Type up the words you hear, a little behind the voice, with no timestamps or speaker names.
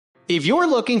If you're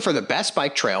looking for the best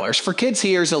bike trailers for kids,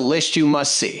 here's a list you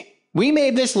must see. We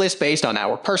made this list based on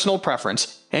our personal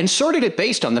preference and sorted it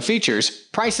based on the features,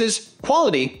 prices,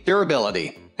 quality,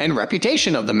 durability, and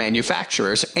reputation of the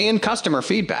manufacturers and customer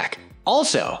feedback.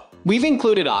 Also, we've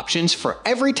included options for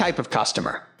every type of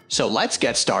customer. So let's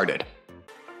get started.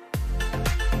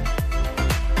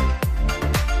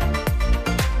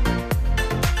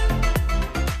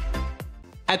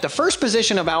 At the first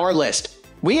position of our list,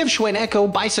 we have Schwinn Eco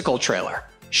Bicycle Trailer.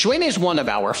 Schwinn is one of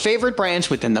our favorite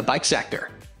brands within the bike sector.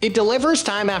 It delivers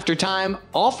time after time,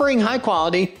 offering high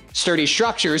quality, sturdy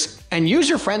structures, and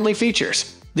user-friendly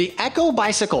features. The Eco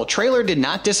Bicycle Trailer did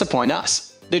not disappoint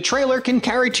us. The trailer can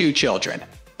carry 2 children,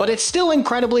 but it's still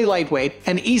incredibly lightweight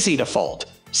and easy to fold.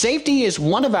 Safety is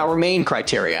one of our main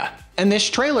criteria, and this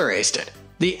trailer aced it.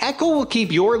 The Eco will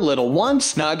keep your little one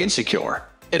snug and secure.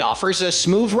 It offers a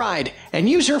smooth ride and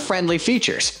user-friendly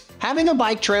features. Having a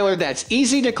bike trailer that's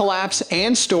easy to collapse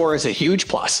and store is a huge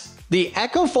plus. The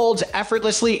Eco folds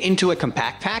effortlessly into a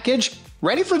compact package,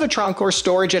 ready for the trunk or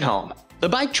storage at home. The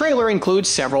bike trailer includes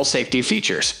several safety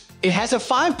features. It has a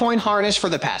 5-point harness for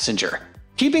the passenger,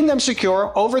 keeping them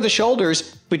secure over the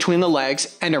shoulders, between the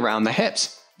legs, and around the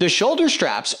hips. The shoulder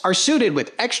straps are suited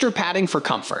with extra padding for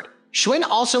comfort. Schwinn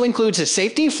also includes a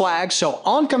safety flag so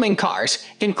oncoming cars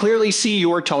can clearly see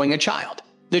you're towing a child.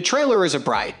 The trailer is a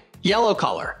bright yellow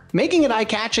color, making it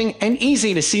eye-catching and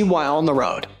easy to see while on the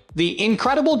road. The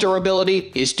incredible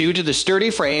durability is due to the sturdy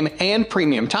frame and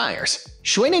premium tires.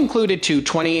 Schwinn included 2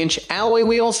 20-inch alloy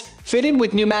wheels fitted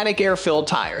with pneumatic air-filled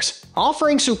tires,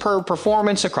 offering superb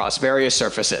performance across various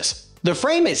surfaces. The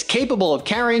frame is capable of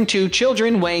carrying 2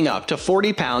 children weighing up to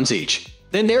 40 pounds each.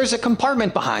 Then there's a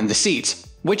compartment behind the seats,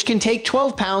 which can take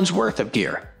 12 pounds worth of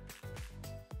gear.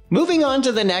 Moving on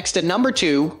to the next at number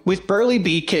 2 with Burley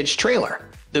B Kids Trailer.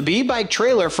 The B-Bike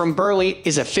trailer from Burley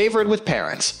is a favorite with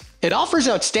parents. It offers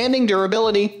outstanding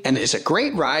durability and is a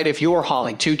great ride if you're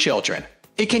hauling 2 children.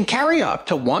 It can carry up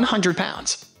to 100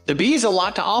 pounds. The B is a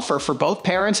lot to offer for both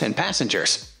parents and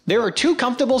passengers. There are 2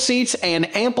 comfortable seats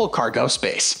and ample cargo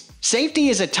space. Safety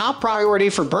is a top priority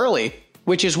for Burley,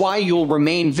 which is why you'll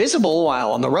remain visible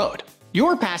while on the road.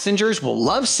 Your passengers will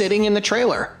love sitting in the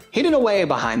trailer, hidden away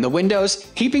behind the windows,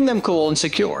 keeping them cool and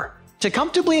secure. To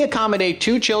comfortably accommodate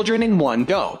 2 children in one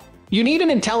go, you need an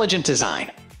intelligent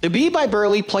design. The B by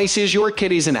Burley places your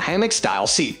kiddies in a hammock-style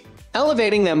seat,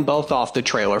 elevating them both off the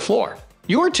trailer floor.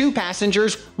 Your 2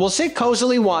 passengers will sit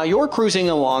cozily while you're cruising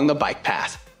along the bike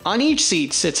path. On each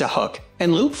seat sits a hook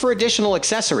and loop for additional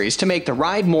accessories to make the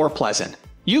ride more pleasant.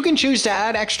 You can choose to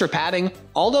add extra padding,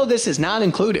 although this is not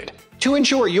included. To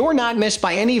ensure you're not missed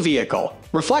by any vehicle,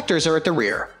 reflectors are at the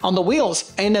rear, on the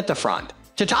wheels, and at the front.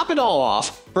 To top it all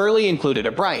off, Burley included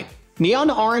a bright, neon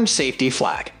orange safety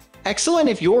flag. Excellent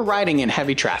if you're riding in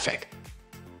heavy traffic.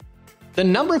 The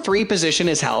number 3 position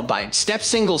is held by InStep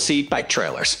single-seat bike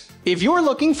trailers. If you're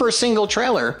looking for a single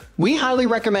trailer, we highly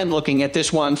recommend looking at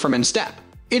this one from InStep.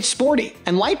 It's sporty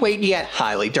and lightweight yet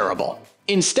highly durable.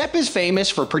 InStep is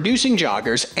famous for producing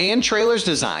joggers and trailers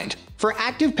designed for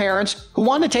active parents who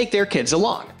want to take their kids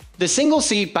along. The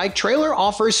single-seat bike trailer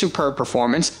offers superb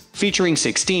performance, featuring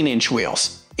 16-inch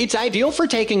wheels. It's ideal for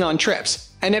taking on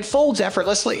trips, and it folds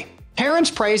effortlessly. Parents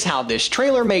praise how this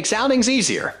trailer makes outings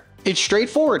easier. It's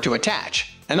straightforward to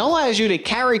attach, and allows you to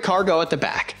carry cargo at the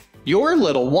back. Your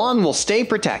little one will stay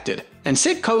protected and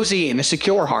sit cozy in a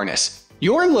secure harness.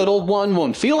 Your little one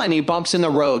won't feel any bumps in the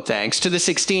road thanks to the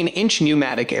 16-inch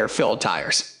pneumatic air-filled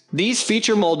tires. These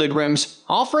feature molded rims,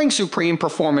 offering supreme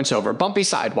performance over bumpy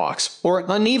sidewalks or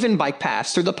uneven bike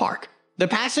paths through the park. The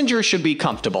passenger should be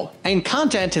comfortable and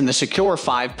content in the secure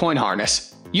 5-point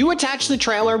harness. You attach the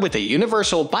trailer with a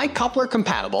universal bike coupler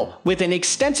compatible with an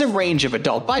extensive range of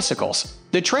adult bicycles.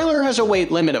 The trailer has a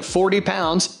weight limit of 40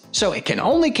 pounds, so it can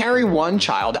only carry 1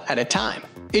 child at a time.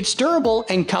 It's durable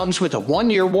and comes with a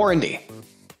 1-year warranty.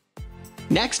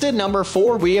 Next at number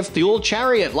 4 we have Thule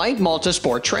Chariot Lite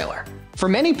Multisport Trailer. For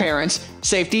many parents,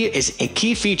 safety is a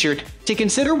key feature to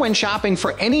consider when shopping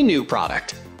for any new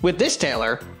product. With this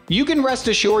trailer, you can rest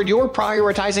assured you're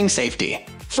prioritizing safety.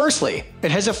 Firstly, it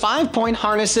has a 5-point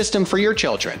harness system for your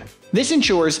children. This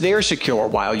ensures they are secure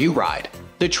while you ride.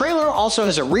 The trailer also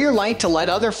has a rear light to let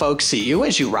other folks see you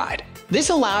as you ride.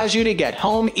 This allows you to get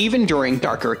home even during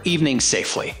darker evenings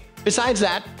safely. Besides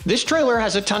that, this trailer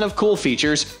has a ton of cool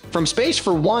features, from space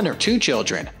for 1 or 2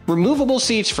 children, removable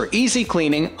seats for easy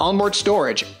cleaning, onboard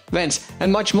storage, vents,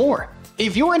 and much more.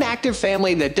 If you're an active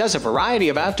family that does a variety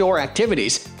of outdoor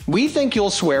activities, we think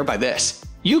you'll swear by this.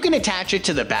 You can attach it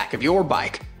to the back of your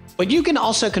bike, but you can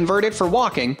also convert it for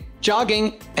walking,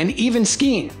 jogging, and even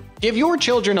skiing. Give your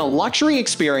children a luxury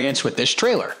experience with this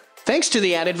trailer. Thanks to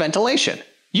the added ventilation,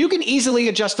 you can easily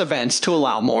adjust the vents to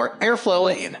allow more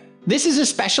airflow in. This is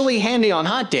especially handy on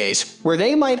hot days where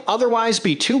they might otherwise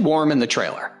be too warm in the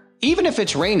trailer. Even if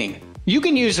it's raining, you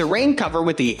can use the rain cover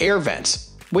with the air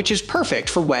vents, which is perfect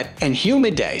for wet and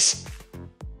humid days.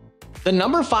 The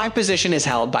number 5 position is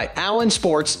held by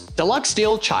InStep's Deluxe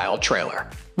Steel Child Trailer.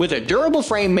 With a durable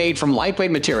frame made from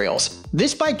lightweight materials,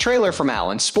 this bike trailer from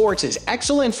InStep is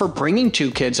excellent for bringing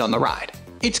 2 kids on the ride.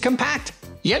 It's compact,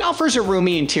 yet offers a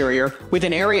roomy interior with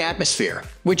an airy atmosphere,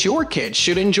 which your kids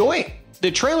should enjoy.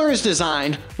 The trailer is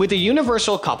designed with a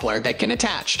universal coupler that can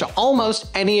attach to almost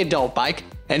any adult bike,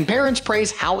 and parents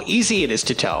praise how easy it is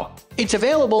to tow. It's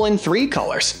available in 3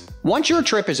 colors. Once your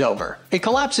trip is over, it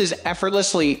collapses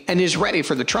effortlessly and is ready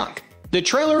for the trunk. The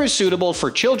trailer is suitable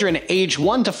for children aged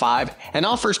 1 to 5 and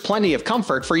offers plenty of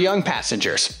comfort for young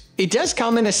passengers. It does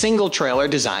come in a single trailer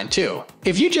design too,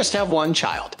 if you just have one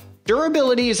child.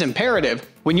 Durability is imperative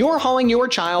when you're hauling your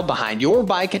child behind your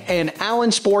bike, and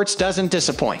InStep doesn't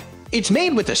disappoint. It's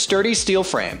made with a sturdy steel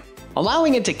frame,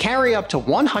 allowing it to carry up to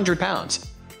 100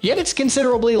 pounds. Yet it's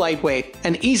considerably lightweight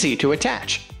and easy to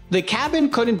attach. The cabin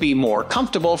couldn't be more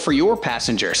comfortable for your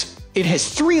passengers. It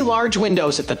has 3 large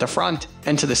windows at the front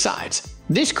and to the sides.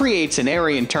 This creates an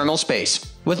airy internal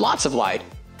space with lots of light,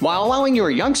 while allowing your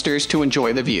youngsters to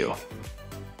enjoy the view.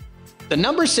 The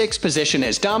number 6 position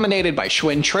is dominated by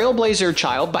Schwinn Trailblazer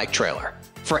Child Bike Trailer.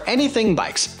 For anything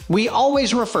bikes, we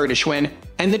always refer to Schwinn,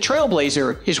 and the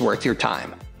Trailblazer is worth your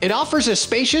time. It offers a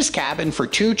spacious cabin for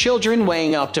 2 children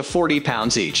weighing up to 40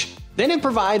 pounds each. Then it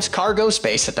provides cargo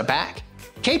space at the back,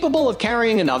 capable of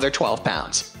carrying another 12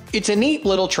 pounds. It's a neat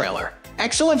little trailer,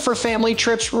 excellent for family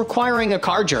trips requiring a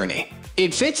car journey.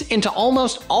 It fits into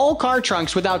almost all car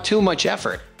trunks without too much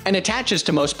effort and attaches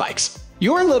to most bikes.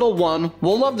 Your little one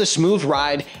will love the smooth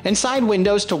ride and side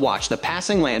windows to watch the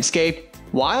passing landscape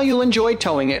while you'll enjoy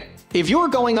towing it. If you're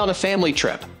going on a family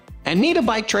trip and need a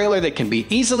bike trailer that can be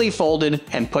easily folded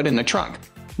and put in the trunk,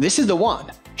 this is the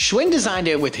one. Schwinn designed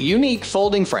it with a unique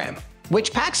folding frame,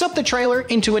 which packs up the trailer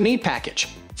into a neat package.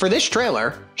 For this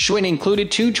trailer, Schwinn included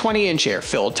 2 20-inch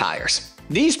air-filled tires.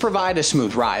 These provide a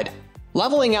smooth ride,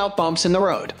 leveling out bumps in the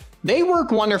road. They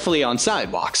work wonderfully on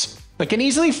sidewalks, but can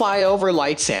easily fly over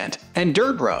light sand and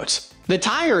dirt roads. The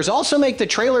tires also make the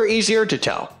trailer easier to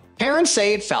tow. Parents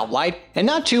say it felt light and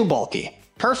not too bulky,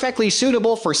 perfectly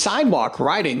suitable for sidewalk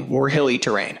riding or hilly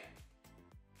terrain.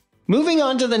 Moving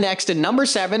on to the next at number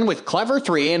 7 with Clevr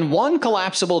 3-in-1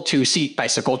 Collapsible 2-seat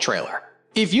Bicycle Trailer.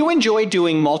 If you enjoy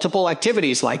doing multiple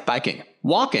activities like biking,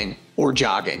 walking, or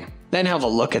jogging, then have a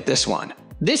look at this one.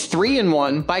 This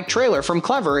 3-in-1 bike trailer from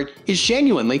Clevr is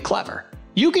genuinely clever.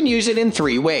 You can use it in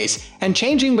 3 ways, and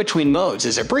changing between modes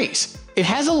is a breeze. It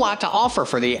has a lot to offer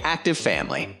for the active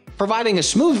family, providing a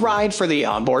smooth ride for the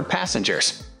onboard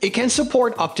passengers. It can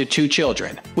support up to 2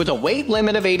 children, with a weight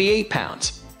limit of 88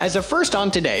 pounds. As a first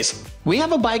on today's, we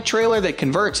have a bike trailer that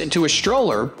converts into a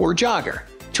stroller or jogger.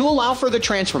 To allow for the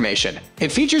transformation,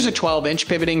 it features a 12-inch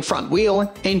pivoting front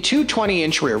wheel and 2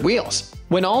 20-inch rear wheels.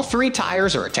 When all 3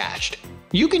 tires are attached,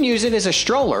 you can use it as a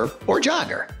stroller or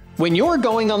jogger. When you're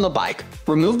going on the bike,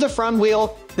 remove the front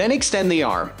wheel, then extend the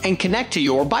arm and connect to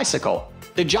your bicycle.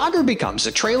 The jogger becomes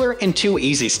a trailer in 2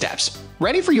 easy steps,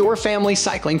 ready for your family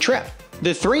cycling trip. The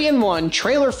 3-in-1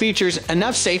 trailer features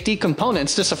enough safety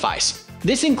components to suffice.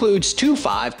 This includes 2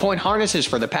 5-point harnesses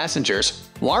for the passengers,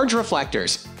 large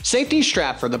reflectors, safety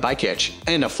strap for the bike hitch,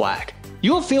 and a flag.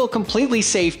 You'll feel completely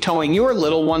safe towing your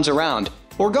little ones around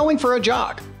or going for a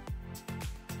jog.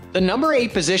 The number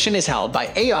 8 position is held by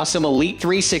Aosom Elite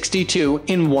 360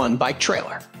 2-in-1 bike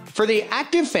trailer. For the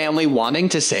active family wanting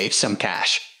to save some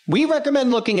cash, we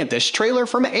recommend looking at this trailer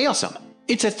from Aosom.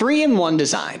 It's a 3-in-1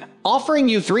 design, offering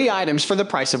you 3 items for the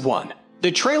price of 1.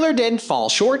 The trailer didn't fall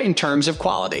short in terms of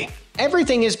quality.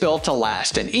 Everything is built to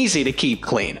last and easy to keep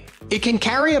clean. It can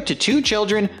carry up to 2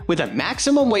 children with a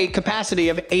maximum weight capacity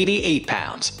of 88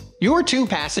 pounds. Your 2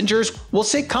 passengers will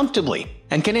sit comfortably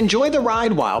and can enjoy the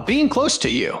ride while being close to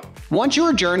you. Once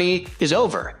your journey is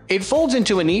over, it folds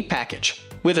into a neat package.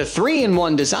 With a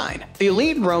 3-in-1 design, the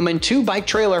Elite Roman 2 bike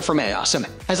trailer from Aosom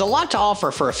has a lot to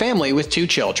offer for a family with 2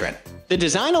 children. The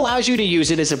design allows you to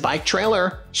use it as a bike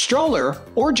trailer, stroller,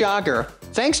 or jogger,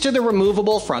 thanks to the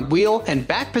removable front wheel and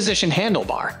back position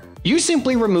handlebar. You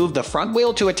simply remove the front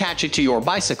wheel to attach it to your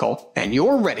bicycle, and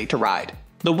you're ready to ride.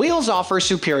 The wheels offer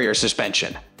superior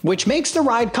suspension, which makes the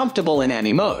ride comfortable in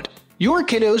any mode. Your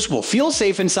kiddos will feel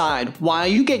safe inside while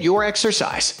you get your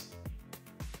exercise.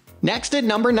 Next at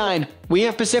number 9, we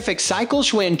have Pacific Cycle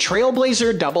Schwinn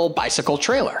Trailblazer Double Bicycle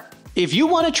Trailer. If you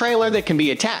want a trailer that can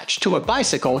be attached to a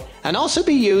bicycle and also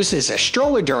be used as a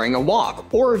stroller during a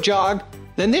walk or a jog,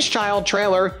 then this child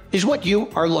trailer is what you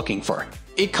are looking for.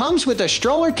 It comes with a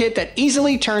stroller kit that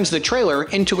easily turns the trailer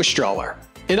into a stroller.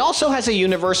 It also has a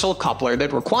universal coupler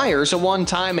that requires a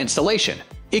one-time installation.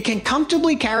 It can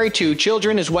comfortably carry 2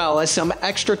 children as well as some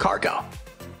extra cargo.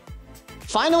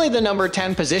 Finally, the number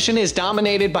 10 position is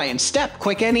dominated by InStep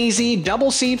quick and easy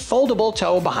double-seat foldable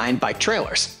tow behind bike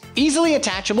trailers. Easily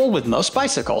attachable with most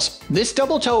bicycles, this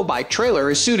double-tow bike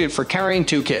trailer is suited for carrying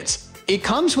 2 kids. It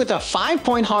comes with a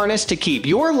 5-point harness to keep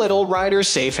your little riders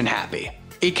safe and happy.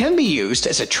 It can be used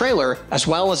as a trailer as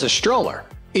well as a stroller.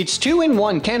 Its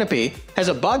 2-in-1 canopy has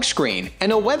a bug screen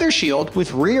and a weather shield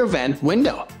with rear vent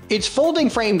window. Its folding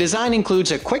frame design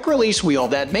includes a quick-release wheel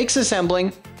that makes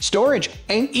assembling, storage,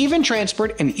 and even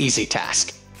transport an easy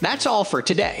task. That's all for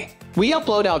today. We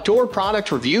upload outdoor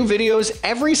product review videos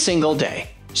every single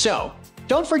day. So,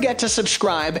 don't forget to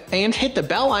subscribe and hit the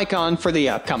bell icon for the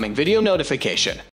upcoming video notification.